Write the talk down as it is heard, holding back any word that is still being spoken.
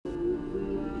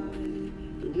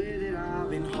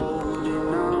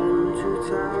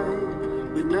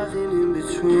with nothing in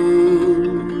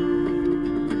between.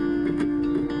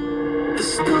 The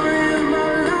story of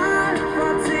my life, I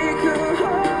take her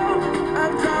home, I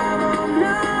drive all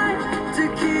night to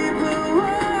keep her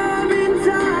warm in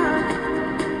time.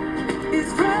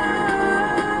 It's frozen.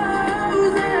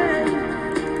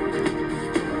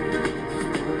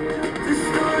 The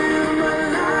story of my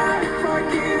life, I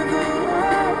give her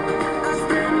all, I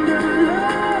spend her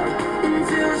love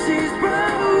until she's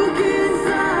broke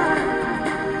inside.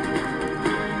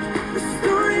 The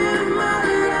story of my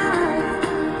life.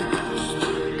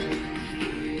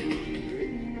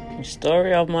 The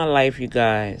story of my life, you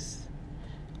guys.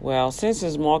 Well, since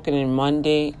it's Marketing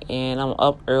Monday and I'm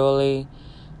up early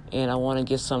and I want to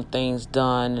get some things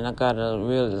done and I got to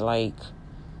really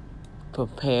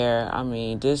prepare. I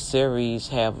mean, this series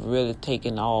have really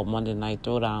taken all Monday Night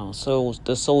Throwdown. So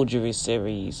the Soldiery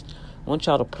series. I want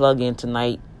y'all to plug in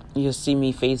tonight. You'll see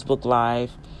me Facebook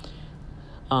Live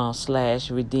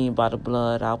 / Redeemed by the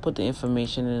Blood. I'll put the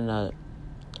information in the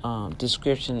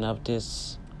description of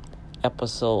this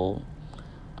episode.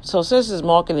 So since it's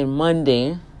Marketing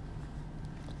Monday,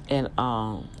 and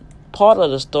part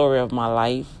of the story of my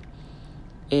life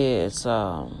is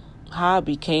how I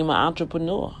became an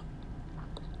entrepreneur.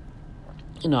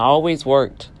 You know, I always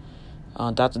worked.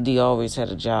 Dr. D always had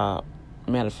a job.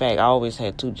 Matter of fact, I always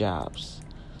had 2 jobs.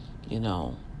 You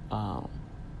know,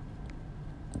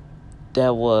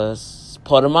 that was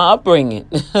part of my upbringing.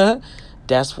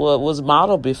 That's what was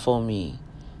modeled before me.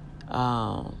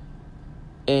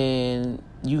 And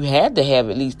you had to have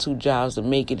at least 2 jobs to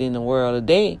make it in the world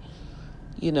today.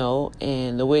 You know,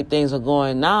 and the way things are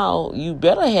going now, you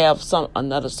better have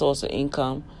another source of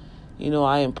income. You know,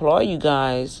 I implore you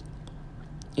guys,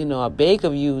 you know, I beg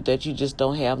of you that you just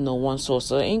don't have no one source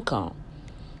of income.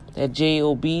 That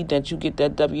job, that you get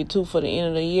that W-2 for the end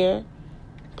of the year,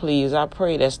 please, I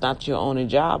pray that's not your only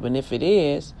job. And if it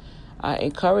is, I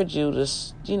encourage you to,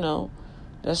 you know,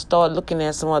 let's start looking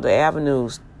at some other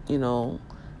avenues. You know,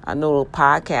 I know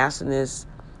podcasting is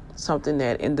something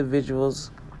that individuals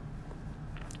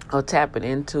are tapping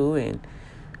into and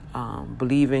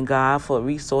believe in God for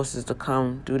resources to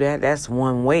come through that. That's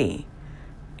one way.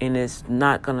 And it's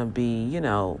not going to be, you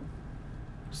know,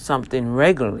 something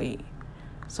regularly.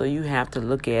 So you have to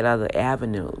look at other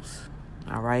avenues,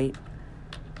 all right,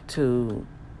 to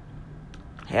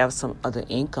have some other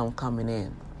income coming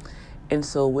in. And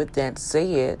so with that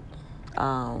said,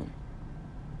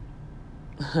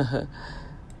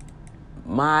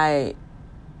 my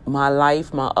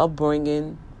life, my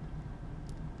upbringing,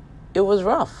 it was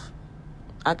rough.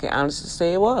 I can honestly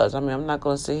say it was. I mean, I'm not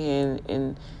going to sit here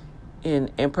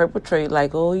and perpetrate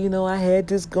like, oh, you know, I had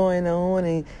this going on,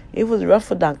 and it was rough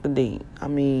for Dr. D. I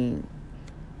mean,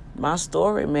 my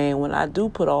story, man, when I do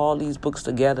put all these books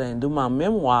together and do my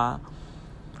memoir,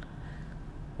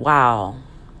 wow,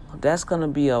 that's going to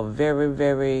be a very,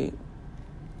 very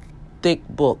thick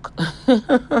book.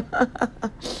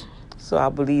 So I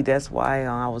believe that's why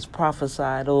I was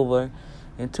prophesied over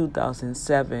in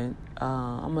 2007.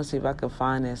 I'm going to see if I can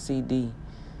find that CD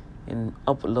and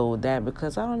upload that,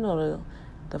 because I don't know,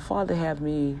 the Father had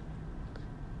me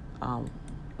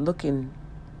looking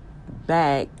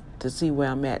back to see where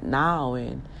I'm at now,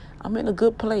 and I'm in a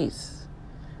good place.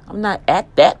 I'm not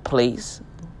at that place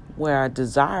where I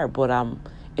desire, but I'm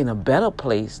in a better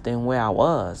place than where I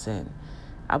was, and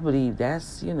I believe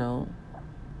that's, you know,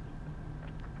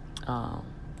 I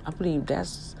believe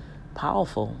that's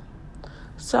powerful.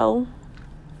 So,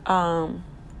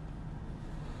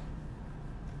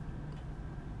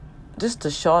 just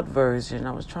the short version.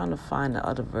 I was trying to find the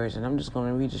other version. I'm just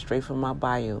going to read it straight from my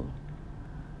bio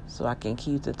so I can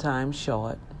keep the time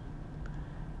short.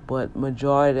 But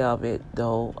majority of it,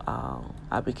 though,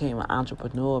 I became an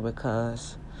entrepreneur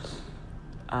because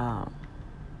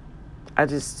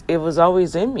it was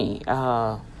always in me.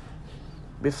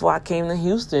 Before I came to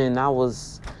Houston, I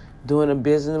was doing a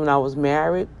business when I was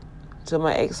married to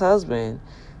my ex-husband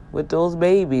with those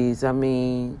babies. I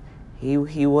mean, he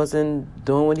wasn't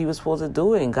doing what he was supposed to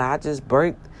do, and God just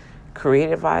birthed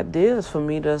creative ideas for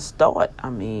me to start. I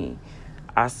mean,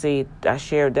 I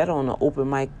shared that on the open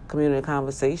mic community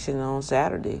conversation on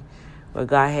Saturday, where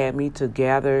God had me to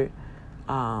gather.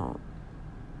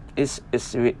 It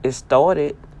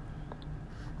started.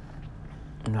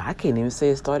 No, I can't even say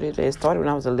it started. It started when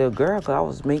I was a little girl, because I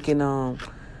was making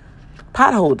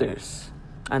pot holders.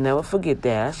 I never forget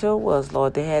that. I sure was,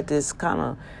 Lord. They had this kind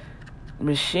of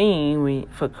machine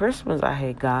for Christmas I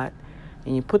had got,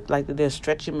 and you put like the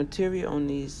stretching material on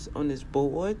this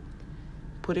board,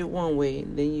 put it one way,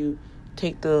 and then you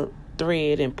take the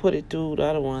thread and put it through the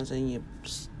other ones, and you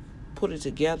put it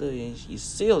together and you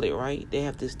seal it, right? They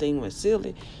have this thing with seal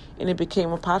it, and it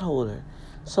became a pot holder.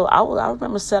 So I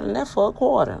remember selling that for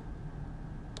 $0.25.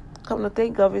 Come to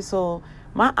think of it, so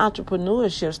my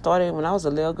entrepreneurship started when I was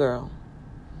a little girl.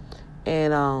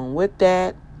 And with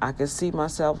that, I could see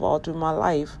myself all through my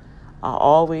life. I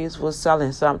always was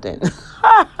selling something.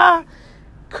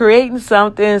 Creating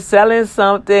something, selling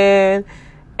something.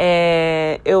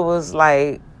 And it was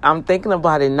like, I'm thinking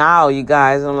about it now, you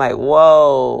guys. I'm like,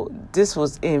 whoa, this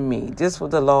was in me. This is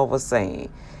what the Lord was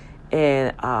saying.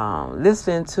 And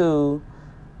listening to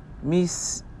me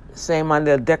saying my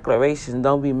little declaration,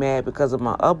 don't be mad because of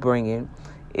my upbringing,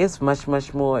 it's much,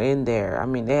 much more in there. I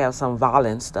mean, they have some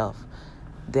violent stuff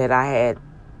that I had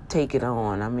taken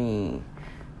on. I mean,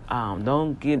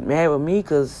 don't get mad with me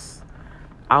because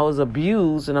I was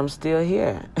abused and I'm still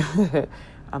here.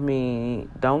 I mean,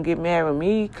 don't get mad with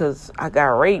me because I got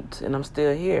raped and I'm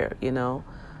still here, you know.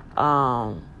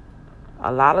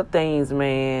 A lot of things,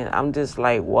 man, I'm just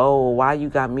like, whoa, why you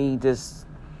got me just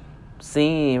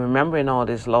seeing, remembering all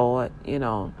this, Lord, you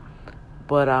know.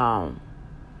 But I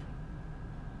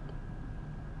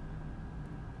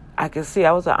can see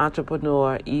I was an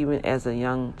entrepreneur even as a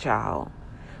young child.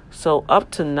 So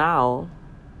up to now,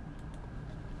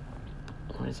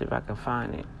 let me see if I can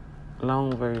find it.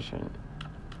 Long version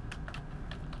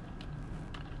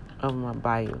of my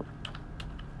bio.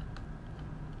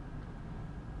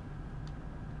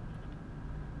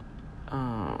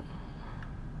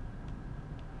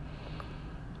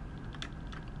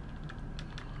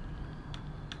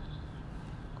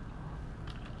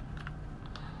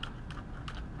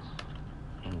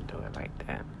 Do it like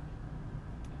that.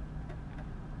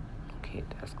 Okay,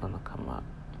 that's gonna come up.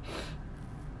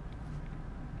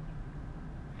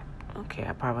 Okay,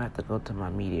 I probably have to go to my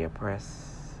media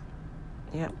press.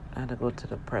 Yep, I have to go to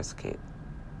the press kit.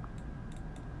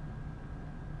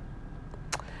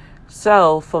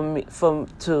 So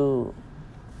to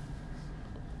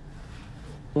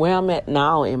where I'm at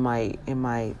now in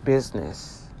my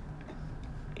business,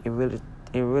 it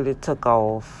really took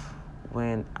off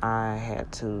when I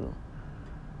had to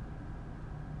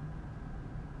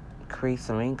create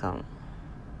some income.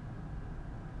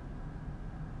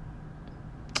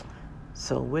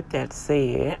 So with that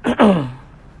said,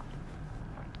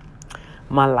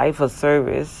 my life of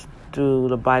service through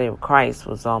the body of Christ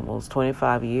was almost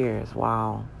 25 years.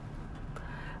 Wow.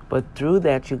 But through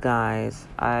that, you guys,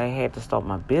 I had to start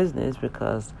my business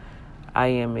because I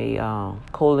am a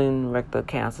colon rectal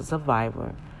cancer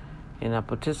survivor. And I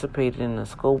participated in the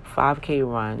Scope 5K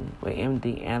run with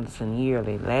MD Anderson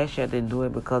yearly. Last year I didn't do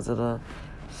it because of the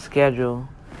schedule.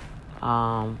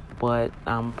 But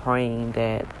I'm praying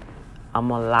that I'm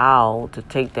allowed to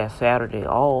take that Saturday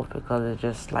off because it's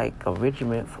just like a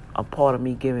regiment, a part of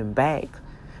me giving back.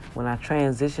 When I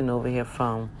transitioned over here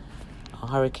from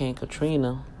Hurricane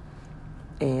Katrina,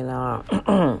 and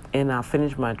and I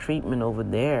finished my treatment over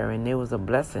there, and it was a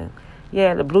blessing.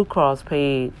 Yeah, the Blue Cross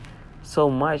paid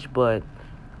so much, but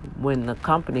when the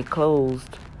company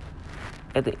closed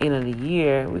at the end of the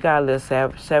year, we got a little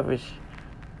severance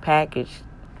package.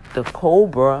 The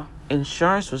COBRA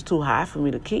insurance was too high for me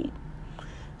to keep.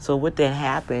 So what that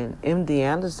happened, MD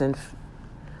Anderson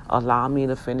allowed me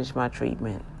to finish my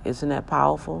treatment. Isn't that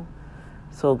powerful?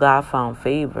 So God found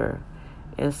favor.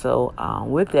 And so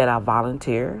with that, I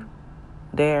volunteered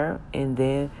there, and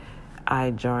then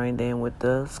I joined in with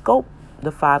the Scope,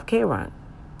 the 5K run.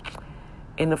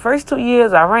 In the first 2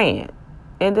 years, I ran.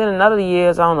 And then another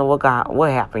years, I don't know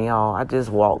what happened, y'all. I just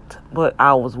walked. But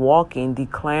I was walking,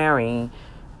 declaring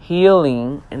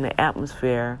healing in the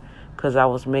atmosphere because I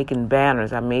was making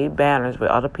banners. I made banners with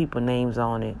other people's names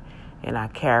on it, and I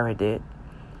carried it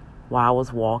while I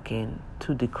was walking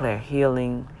to declare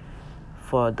healing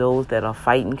for those that are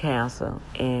fighting cancer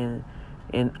and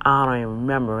in honor and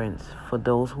remembrance for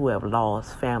those who have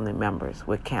lost family members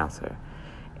with cancer.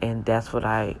 And that's what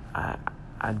I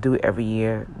do every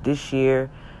year. This year,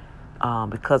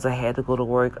 because I had to go to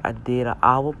work, I did an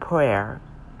hour prayer.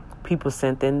 People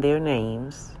sent in their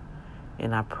names,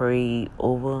 and I prayed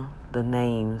over the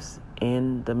names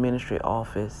in the ministry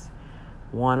office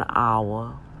 1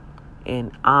 hour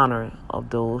in honor of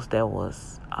those that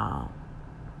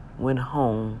went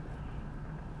home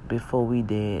before we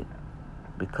did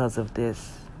because of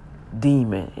this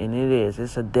demon. And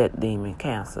it's a death demon,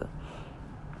 cancer.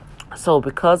 So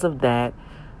because of that,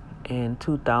 in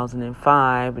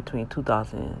 2005, between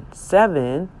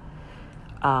 2007,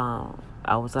 I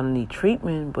was underneath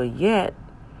treatment, but yet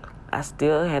I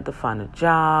still had to find a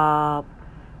job.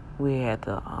 We had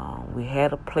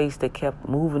a place that kept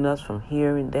moving us from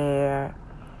here and there,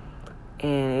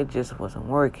 and just wasn't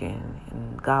working.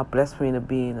 And God blessed me to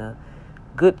be in a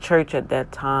good church at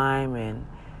that time, and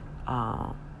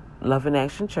Love in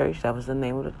Action Church, that was the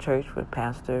name of the church, with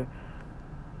Pastor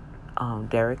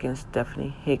Derek and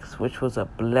Stephanie Hicks, which was a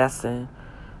blessing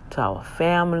to our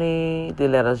family. They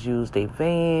let us use their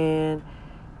van,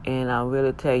 and I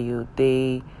really tell you,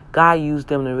 God used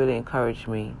them to really encourage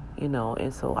me,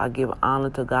 and so I give honor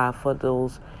to God for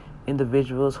those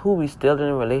individuals who we still in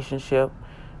a relationship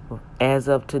as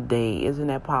of today. Isn't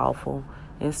that powerful?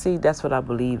 And see, that's what I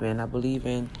believe in. I believe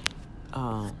in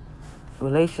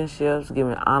relationships,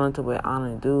 giving honor to where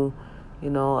honor is due.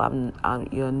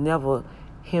 You'll never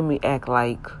hear me act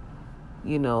like,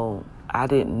 I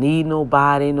didn't need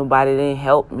nobody didn't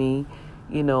help me.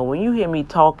 When you hear me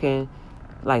talking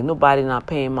like nobody not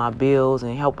paying my bills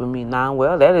and helping me now,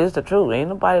 well, that is the truth. Ain't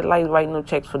nobody like writing no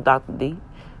checks for Dr. D.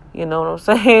 You know what I'm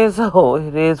saying? So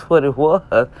it is what it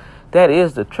was. That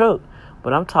is the truth.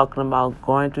 But I'm talking about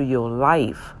going through your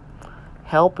life,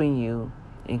 helping you,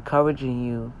 encouraging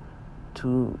you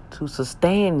to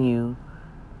sustain you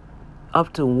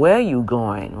up to where you're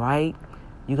going, right?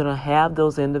 You're going to have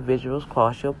those individuals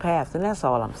cross your path. And that's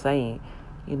all I'm saying.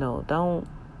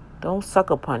 Don't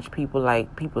sucker punch people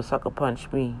like people sucker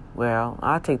punch me. Well,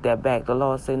 I take that back. The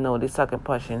Lord said, no, they sucker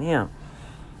punching him.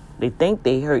 They think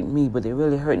they hurt me, but they're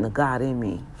really hurting the God in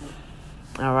me.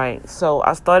 All right. So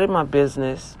I started my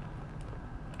business,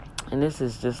 and this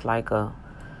is just like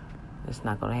it's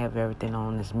not going to have everything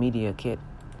on this media kit.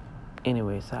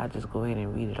 Anyway, so I just go ahead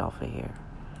and read it off of here.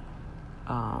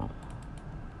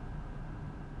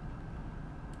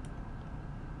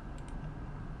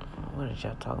 What is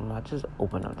y'all talking about? Just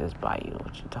open up this bio.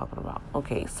 What you talking about?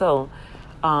 Okay, so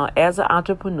as an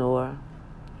entrepreneur,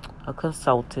 a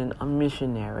consultant, a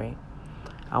missionary,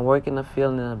 I work in the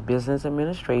field of business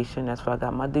administration. That's what I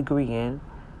got my degree in.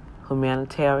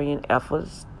 Humanitarian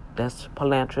efforts. That's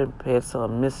philanthropy, so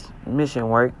mission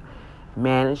work.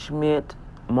 Management,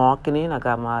 marketing. I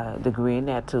got my degree in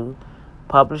that too.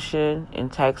 Publishing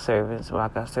and tax service. Well, I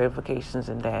got certifications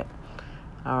in that.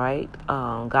 All right.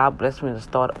 God blessed me to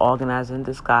start Organizing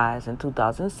Disguise in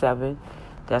 2007.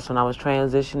 That's when I was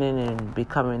transitioning and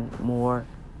becoming more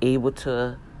able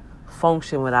to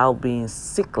function without being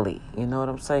sickly. You know what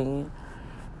I'm saying?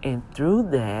 And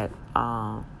through that,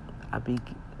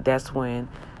 that's when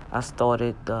I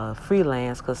started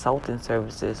freelance consulting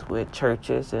services with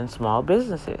churches and small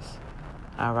businesses.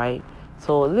 All right.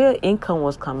 So a little income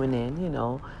was coming in.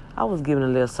 I was giving a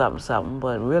little something,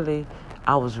 but really,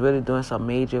 I was really doing some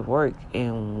major work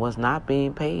and was not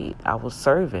being paid. I was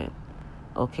serving.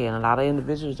 Okay, and a lot of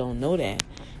individuals don't know that.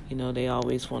 They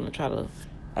always want to try to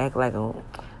act like, oh,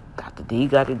 Dr. D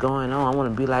got it going on. I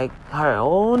want to be like her.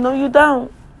 Oh, no, you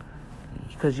don't.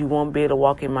 Because you won't be able to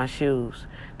walk in my shoes.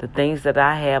 The things that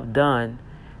I have done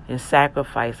and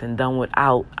sacrificed and done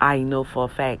without, I know for a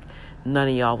fact none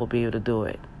of y'all will be able to do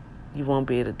it. You won't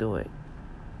be able to do it.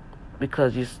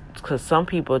 Because some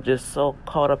people are just so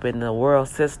caught up in the world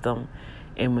system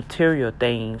and material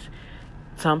things.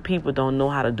 Some people don't know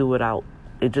how to do without.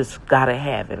 They just got to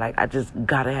have it. Like, I just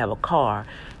got to have a car.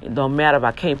 It don't matter if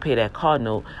I can't pay that car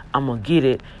note. I'm going to get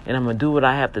it, and I'm going to do what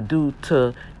I have to do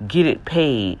to get it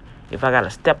paid. If I got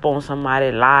to step on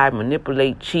somebody, lie,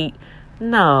 manipulate, cheat.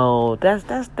 No,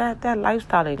 that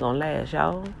lifestyle ain't going to last,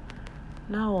 y'all.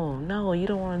 No, you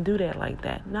don't want to do that like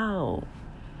that. No.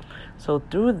 So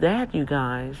through that, you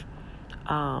guys,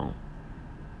 then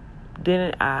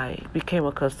I became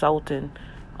a consultant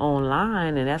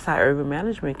online, and that's how urban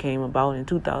management came about in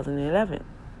 2011.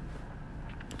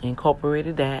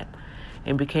 Incorporated that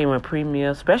and became a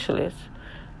premier specialist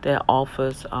that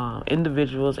offers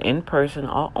individuals in person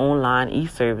or online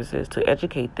e-services to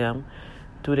educate them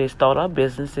through their startup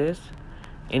businesses,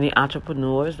 any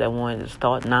entrepreneurs that wanted to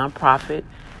start nonprofit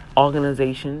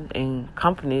organizations and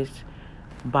companies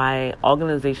by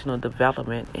organizational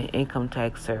development and income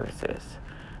tax services.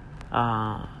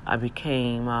 I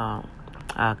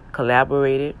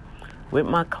collaborated with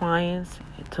my clients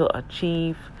to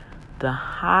achieve the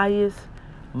highest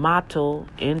motto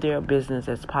in their business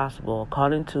as possible,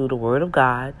 according to the Word of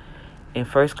God in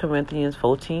 1 Corinthians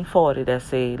 14:40 that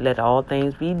say, let all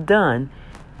things be done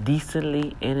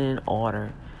decently and in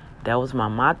order. That was my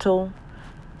motto.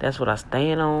 That's what I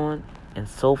stand on, and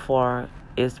so far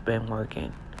it's been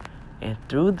working. And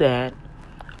through that,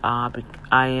 I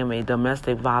am a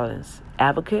domestic violence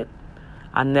advocate.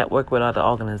 I network with other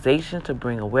organizations to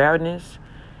bring awareness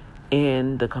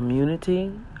in the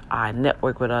community. I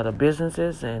network with other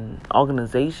businesses and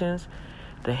organizations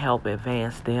to help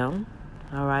advance them.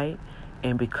 All right.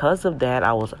 And because of that,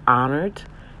 I was honored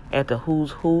at the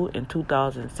Who's Who in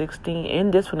 2016,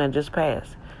 and this one that just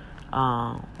passed,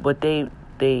 But they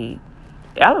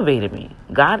elevated me.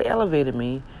 God elevated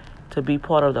me to be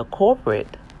part of the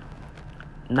corporate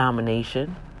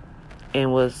nomination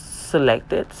and was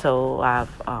selected. So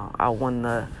I won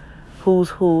the Who's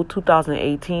Who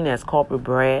 2018 as corporate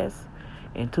brass.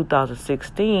 In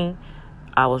 2016,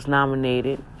 I was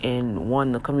nominated and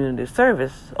won the Community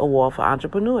Service Award for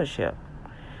Entrepreneurship.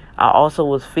 I also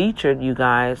was featured, you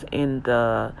guys, in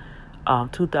the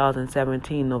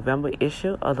 2017 November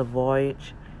issue of the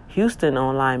Voyage Houston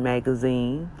Online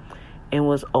Magazine and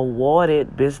was awarded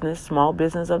Small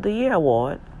Business of the Year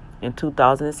Award in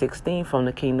 2016 from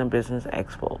the Kingdom Business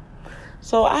Expo.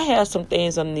 So I have some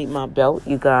things underneath my belt,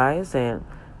 you guys, and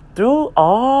through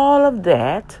all of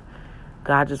that,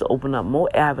 God just opened up more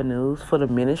avenues for the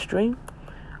ministry.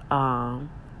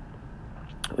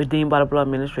 Redeemed by the Blood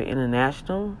Ministry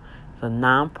International, the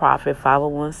nonprofit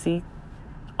 501c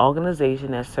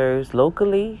organization that serves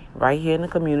locally right here in the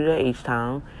community of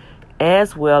H-Town,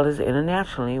 as well as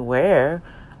internationally, where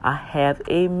I have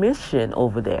a mission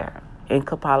over there in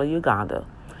Kampala, Uganda,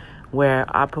 where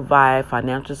I provide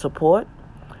financial support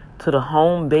to the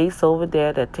home base over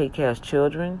there that take care of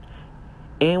children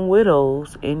and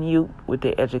widows and youth with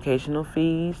their educational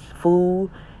fees,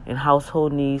 food, and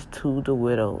household needs to the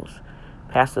widows.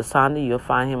 Pastor Sandy, you'll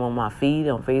find him on my feed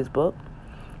on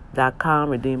Facebook.com,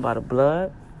 Redeemed by the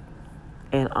Blood,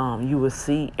 and you will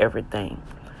see everything.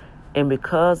 And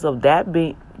because of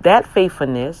that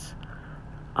faithfulness,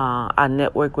 I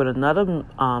network with another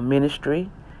ministry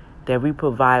that we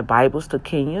provide Bibles to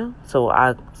Kenya.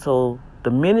 So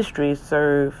the ministry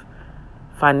serve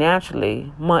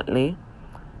financially monthly.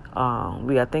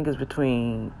 I think it's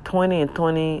between $20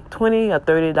 or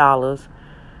 $30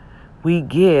 we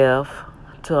give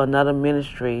to another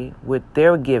ministry with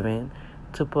their giving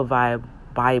to provide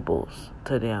Bibles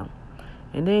to them.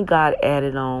 And then God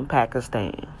added on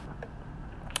Pakistan.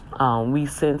 We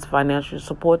sent financial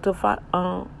support to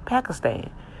Pakistan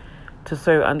to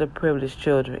serve underprivileged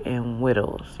children and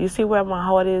widows. You see where my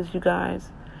heart is, you guys?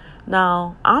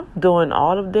 Now, I'm doing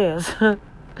all of this on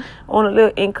a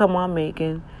little income I'm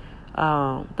making.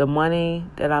 The money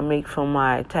that I make from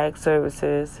my tax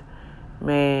services,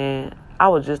 man, I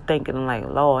was just thinking like,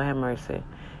 Lord have mercy.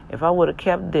 If I would have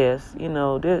kept this, and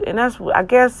that's, I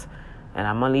guess, and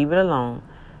I'm going to leave it alone.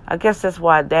 I guess that's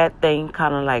why that thing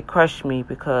kind of like crushed me,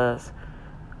 because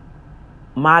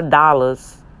my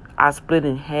dollars, I split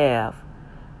in half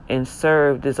and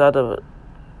served this other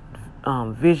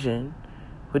vision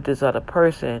with this other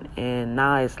person, and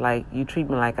now it's like you treat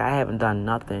me like I haven't done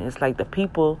nothing. It's like the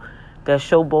people that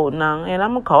showboating now, and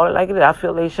I'm going to call it like it is. I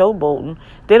feel they showboating.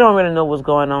 They don't really know what's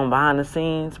going on behind the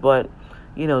scenes, but,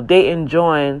 they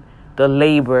enjoying the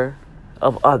labor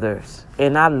of others.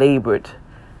 And I labored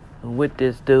with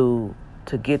this dude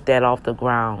to get that off the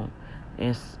ground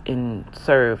and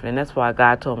serve. And that's why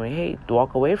God told me, hey,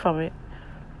 walk away from it.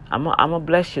 I'm going to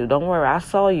bless you. Don't worry. I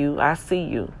saw you. I see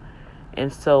you.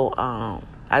 And so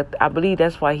I believe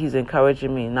that's why he's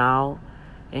encouraging me now.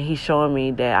 And he's showing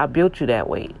me that I built you that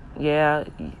way. Yeah,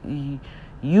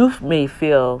 you may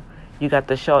feel you got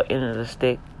the short end of the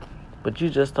stick, but you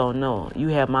just don't know. You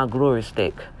have my glory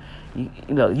stick.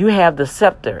 You have the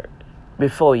scepter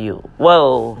before you.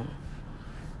 Whoa.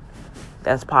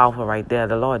 That's powerful right there.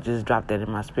 The Lord just dropped that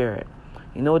in my spirit.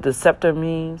 You know what the scepter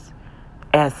means?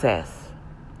 Access.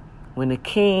 When the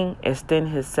king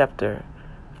extends his scepter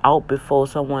out before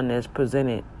someone that's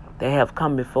presented, they have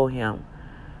come before him,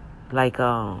 like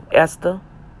Esther.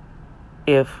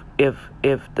 If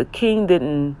the king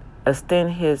didn't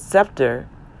extend his scepter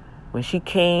when she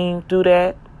came through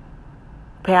that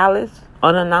palace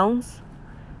unannounced,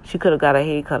 she could have got her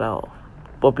head cut off.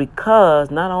 But because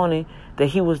not only that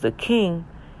he was the king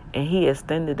and he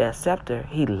extended that scepter,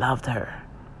 he loved her.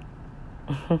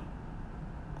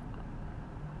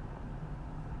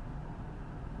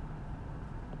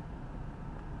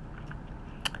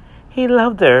 He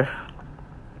loved her.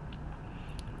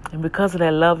 And because of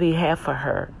that love he had for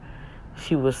her,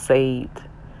 she was saved.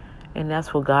 And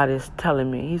that's what God is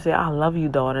telling me. He said, I love you,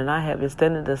 daughter, and I have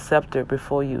extended the scepter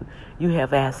before you. You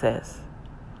have access.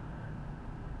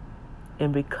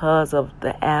 And because of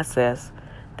the access,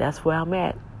 that's where I'm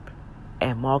at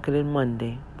Marketing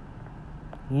Monday.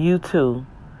 You too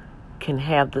can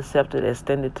have the scepter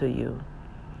extended to you.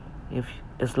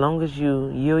 As long as you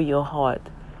yield your heart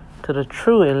to the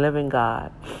true and living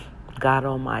God, God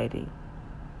Almighty,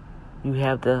 you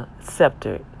have the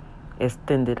scepter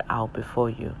extended out before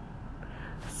you.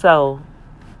 So,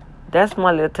 that's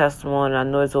my little testimony. I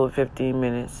know it's over 15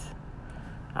 minutes.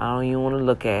 I don't even want to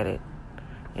look at it.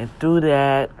 And through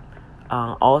that,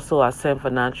 Also, I sent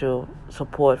financial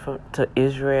support to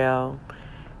Israel.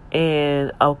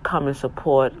 And upcoming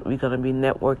support, we're going to be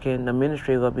networking. The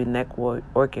ministry will be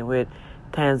networking with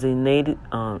Tanzania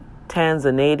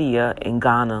and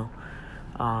Ghana.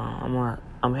 I'm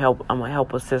gonna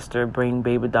help a sister bring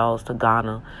baby dolls to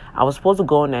Ghana. I was supposed to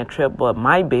go on that trip, but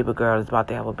my baby girl is about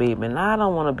to have a baby, and I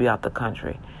don't want to be out the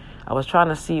country. I was trying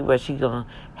to see where she's gonna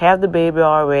have the baby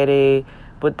already,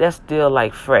 but that's still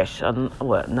like fresh.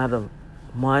 Another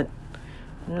month?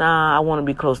 Nah, I want to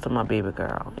be close to my baby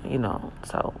girl,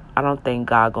 So I don't think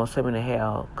God gonna send me to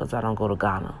hell because I don't go to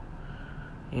Ghana,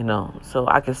 So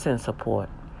I can send support.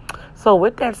 So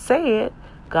with that said,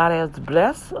 God has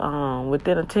blessed.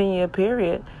 Within a 10-year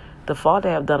period, the Father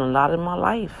have done a lot in my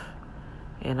life,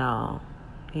 and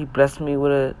He blessed me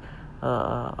with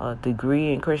a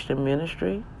degree in Christian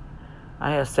ministry.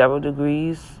 I have several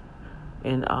degrees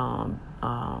in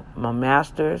my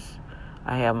master's.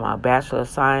 I have my Bachelor of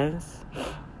Science.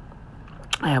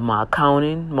 I have my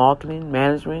accounting, marketing,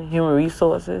 management, human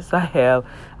resources. I have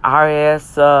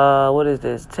RS,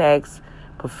 tax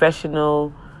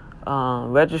professional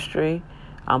registry.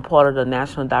 I'm part of the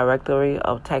National Directory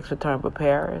of Tax Return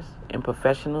Preparers and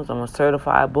Professionals. I'm a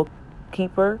certified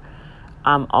bookkeeper.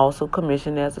 I'm also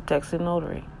commissioned as a tax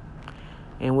notary.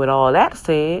 And with all that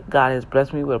said, God has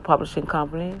blessed me with a publishing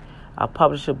company. I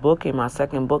published a book, and my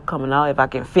second book coming out. If I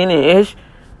can finish,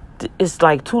 it's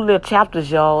like 2 little chapters,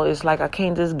 y'all. It's like I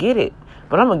can't just get it.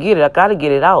 But I'm going to get it. I got to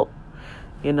get it out.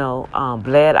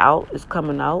 Bled Out is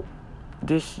coming out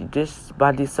this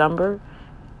by December.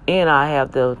 And I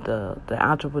have the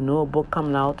entrepreneur book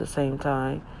coming out at the same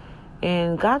time.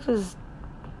 And God just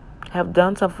have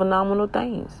done some phenomenal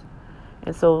things.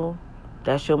 And so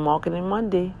that's your Marketing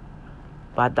Monday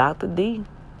by Dr. D.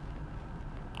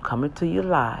 Coming to you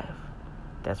live.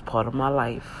 That's part of my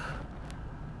life.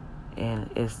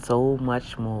 And it's so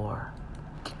much more.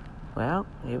 Well,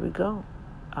 here we go.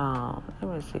 Let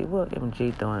me see what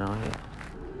MG doing on here.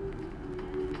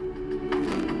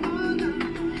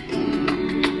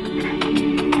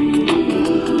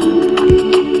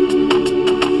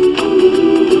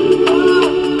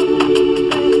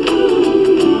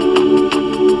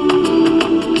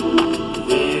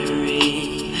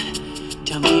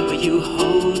 Tell me will you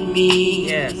hold me?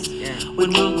 Yes, yeah.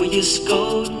 When wrong will you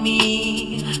scold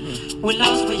me? When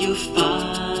lost will you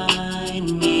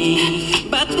find me?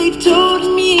 But they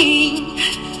told me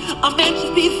I'm meant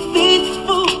to be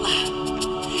faithful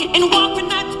and walk when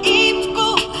not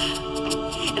able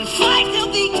and fight till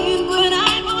the end, but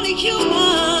I'm only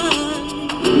human.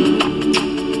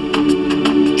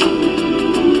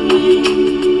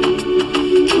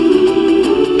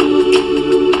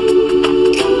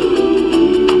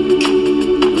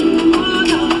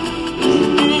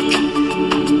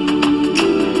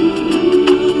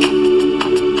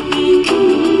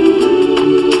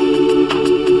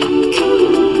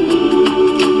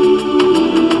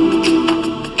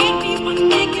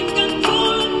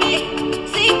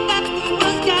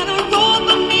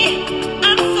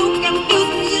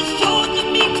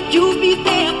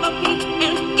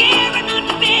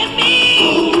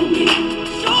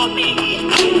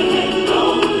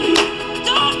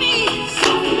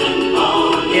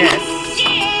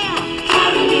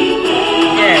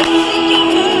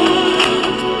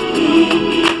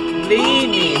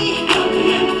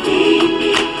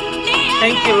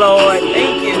 Thank you, Lord.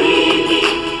 Thank you.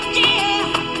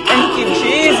 Thank you,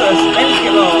 Jesus. Thank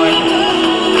you, Lord.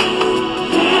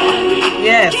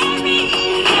 Yes.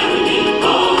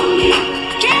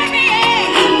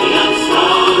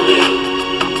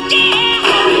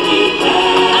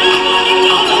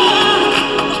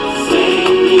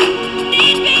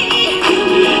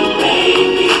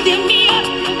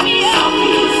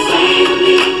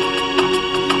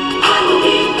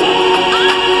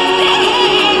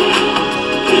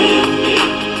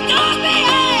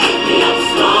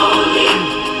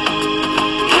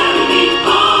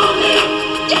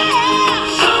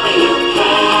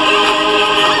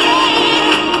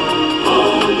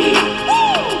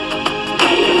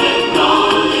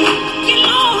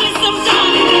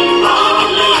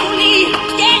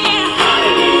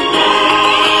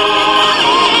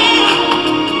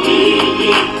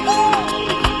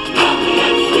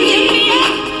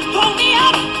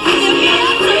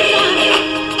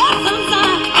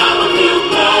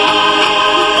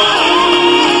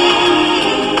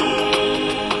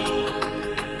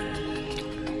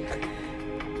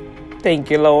 Thank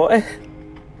you, Lord,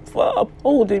 for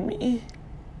upholding me.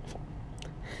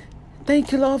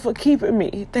 Thank you, Lord, for keeping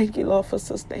me. Thank you, Lord, for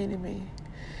sustaining me.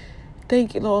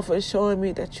 Thank you, Lord, for showing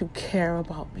me that you care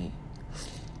about me.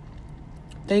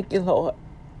 Thank you, Lord,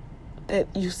 that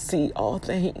you see all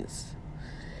things,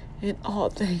 and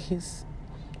all things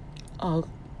are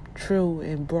true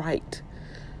and bright.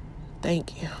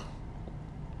 Thank you.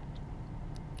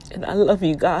 And I love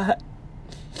you, God.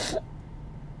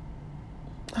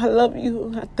 I love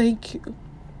you. I thank you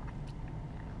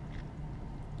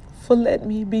for letting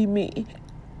me be me.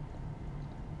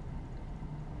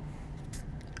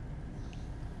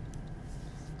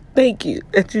 Thank you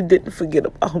that you didn't forget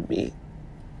about me.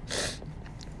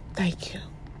 Thank you.